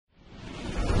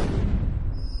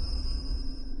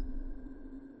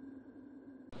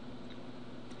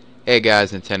Hey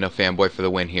guys, Nintendo fanboy for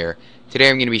the win here. Today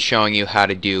I'm going to be showing you how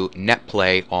to do net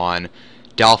play on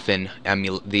the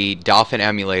Dophin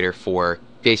emulator for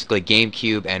basically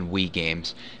GameCube and Wii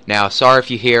games. Now, sorry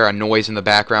if you hear a noise in the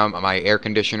background. My air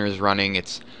conditioner is running.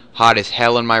 It's hot as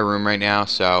hell in my room right now,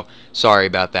 so sorry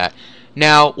about that.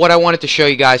 Now, what I wanted to show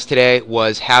you guys today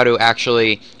was how to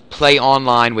actually play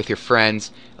online with your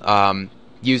friends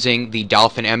using the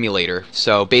Dophin emulator.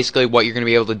 So basically what you're going to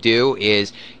be able to do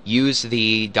is use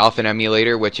the Dophin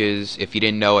emulator, which is, if you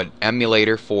didn't know, an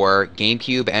emulator for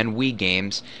GameCube and Wii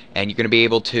games, and you're going to be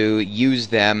able to use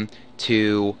them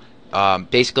to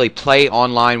basically play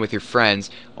online with your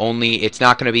friends, only it's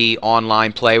not going to be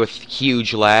online play with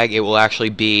huge lag. It will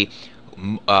actually be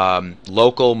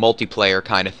local multiplayer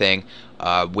kind of thing,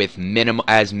 with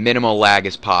minimal lag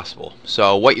as possible.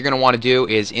 So what you're going to want to do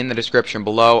is, in the description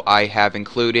below I have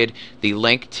included the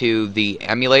link to the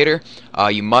emulator.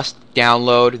 You must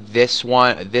download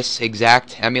this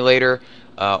exact emulator,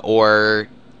 or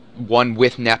one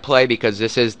with NetPlay, because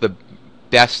this is the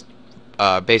best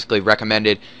basically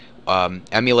recommended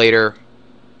emulator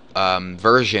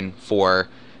version for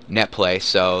NetPlay.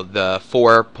 So the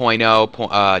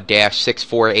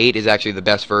 4.0-648 is actually the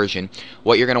best version.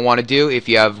 What you're going to want to do, if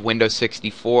you have Windows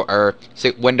 64 or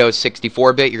Windows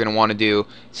 64-bit, you're going to want to do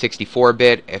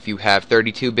 64-bit. If you have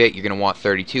 32-bit, you're going to want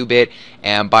 32-bit.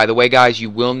 And by the way, guys, you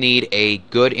will need a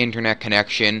good internet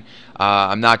connection.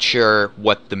 I'm not sure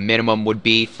what the minimum would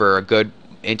be for a good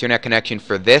internet connection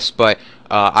for this, but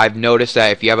I've noticed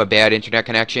that if you have a bad internet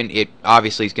connection, it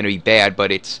obviously is going to be bad,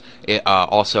 but it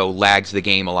also lags the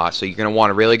game a lot. So you're going to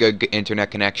want a really good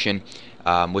internet connection,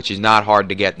 which is not hard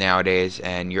to get nowadays.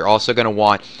 And you're also going to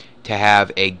want to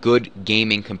have a good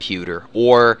gaming computer,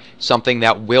 or something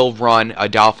that will run a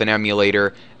Dophin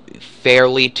emulator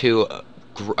fairly to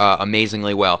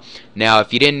amazingly well. Now,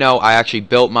 if you didn't know, I actually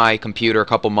built my computer a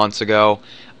couple months ago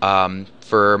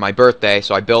for my birthday,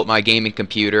 so I built my gaming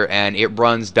computer, and it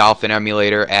runs Dophin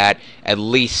emulator at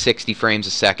least 60 frames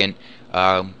a second,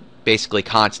 basically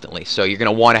constantly. So you're going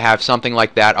to want to have something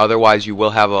like that, otherwise you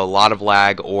will have a lot of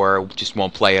lag or just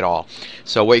won't play at all.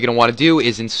 So what you're going to want to do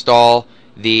is install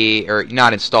you're just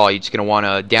going to want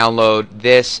to download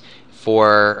this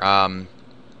for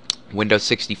Windows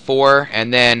 64,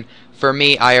 and then for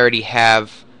me, I already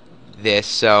have this,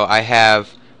 so I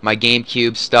have my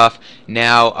GameCube stuff.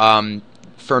 Now,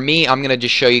 for me, I'm going to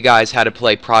just show you guys how to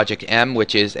play Project M,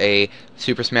 which is a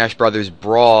Super Smash Bros.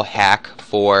 Brawl hack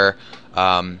for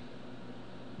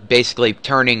basically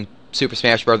turning Super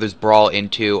Smash Bros. Brawl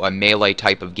into a melee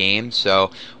type of game.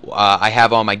 So I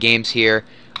have all my games here.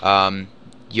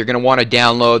 You're going to want to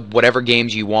download whatever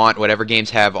games you want, whatever games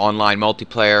have online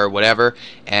multiplayer or whatever,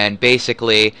 and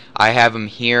basically I have them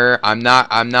here. I'm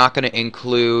not going to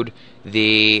include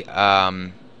the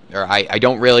I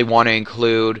don't really want to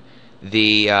include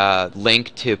the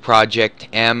link to Project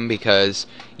M, because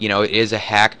it is a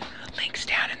hack. Links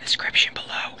down in the description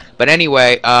below. But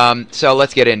anyway, so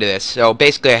let's get into this. So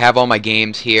basically I have all my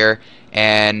games here,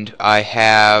 and I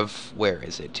have, where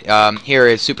is it? Here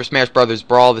is Super Smash Bros.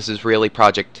 Brawl. This is really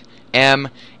Project M.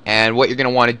 And what you're going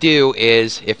to want to do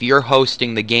is, if you're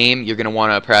hosting the game, you're going to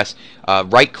want to press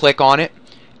right click on it,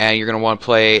 and you're going to want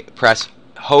to press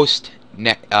host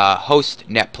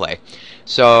NetPlay.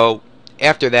 So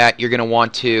after that, you're going to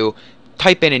want to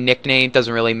type in a nickname.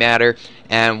 Doesn't really matter.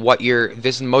 And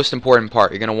this is the most important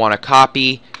part. You're going to want to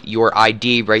copy your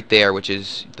ID right there, which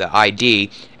is the ID.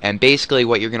 And basically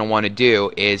what you're going to want to do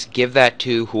is give that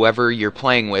to whoever you're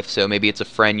playing with. So maybe it's a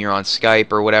friend, you're on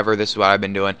Skype or whatever. This is what I've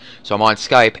been doing. So I'm on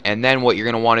Skype. And then what you're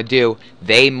going to want to do,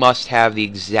 they must have the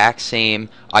exact same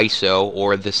ISO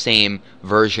or the same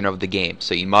version of the game.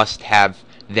 So you must have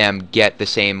them get the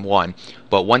same one.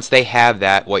 But once they have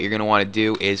that, what you're going to want to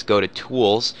do is go to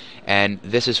Tools, and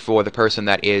this is for the person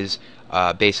that is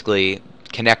basically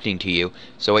connecting to you.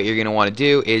 So what you're going to want to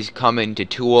do is come into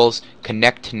Tools,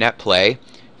 Connect to NetPlay.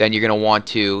 Then you're going to want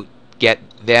to get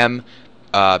them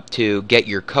to get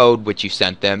your code which you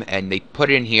sent them, and they put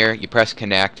it in here. You press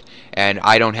Connect, and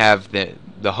I don't have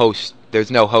the host.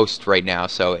 There's no host right now,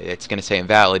 so it's going to say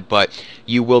invalid, but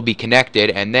you will be connected.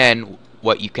 And then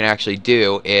what you can actually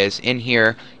do is, in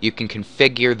here you can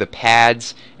configure the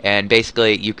pads, and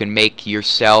basically you can make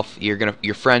yourself,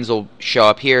 your friends will show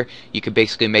up here. You can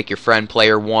basically make your friend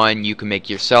player 1, you can make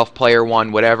yourself player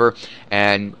 1, whatever.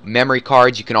 And memory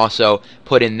cards, you can also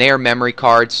put in their memory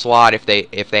card slot if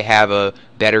they have a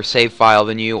better save file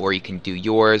than you, or you can do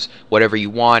yours, whatever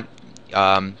you want.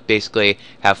 Basically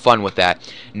have fun with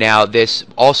that. Now, this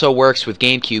also works with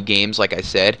GameCube games, like I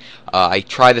said. I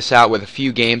tried this out with a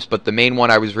few games, but the main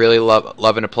one I was really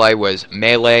loving to play was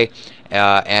Melee,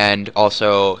 and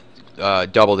also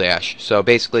double dash. So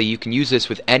basically, you can use this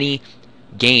with any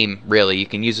game. Really, you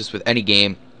can use this with any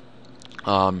game,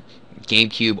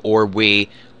 GameCube or Wii.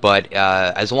 But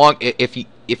as long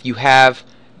if you have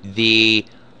the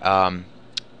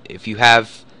if you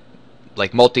have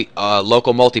like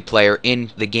local multiplayer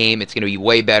in the game, it's going to be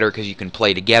way better because you can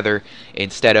play together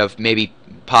instead of maybe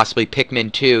possibly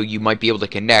Pikmin 2. You might be able to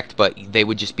connect, but they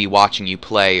would just be watching you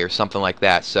play or something like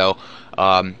that. So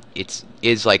it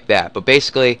is like that. But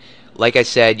basically, like I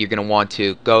said, you're going to want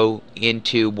to go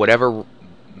into whatever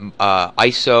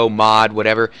ISO mod,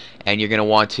 whatever, and you're going to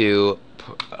want to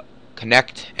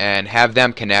connect and have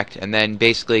them connect, and then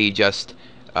basically you just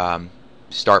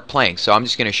start playing. So I'm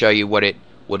just going to show you what it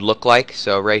would look like.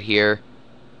 So right here,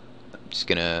 I'm just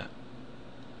gonna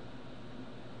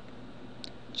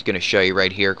show you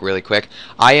right here really quick.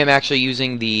 I am actually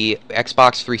using the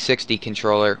Xbox 360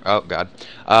 controller. Oh god.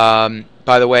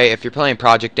 By the way, if you're playing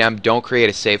Project M, don't create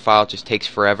a save file. It just takes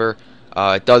forever.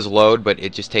 It does load, but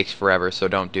it just takes forever, so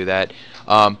don't do that.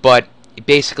 But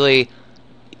basically,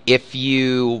 if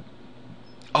you,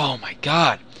 oh my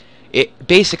god, it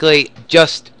basically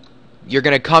just, you're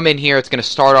going to come in here, it's going to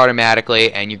start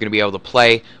automatically, and you're going to be able to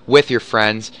play with your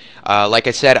friends. Like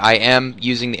I said, I am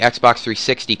using the Xbox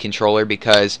 360 controller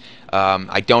because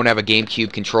I don't have a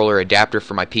GameCube controller adapter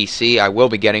for my PC. I will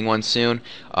be getting one soon,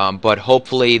 but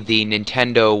hopefully the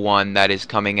Nintendo one that is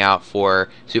coming out for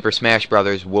Super Smash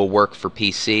Brothers will work for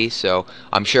PC, so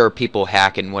I'm sure people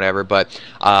hack it and whatever, but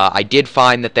I did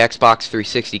find that the Xbox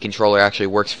 360 controller actually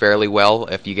works fairly well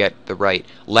if you get the right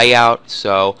layout,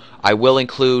 so I will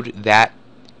include that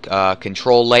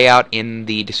control layout in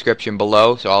the description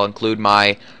below, so I'll include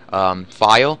my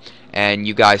file, and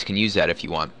you guys can use that if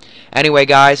you want. Anyway,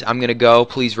 guys, I'm going to go.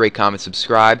 Please rate, comment,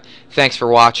 subscribe. Thanks for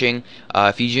watching.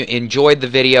 If you enjoyed the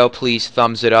video, please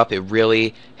thumbs it up. It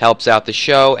really helps out the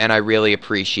show, and I really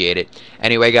appreciate it.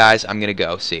 Anyway, guys, I'm going to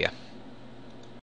go. See ya.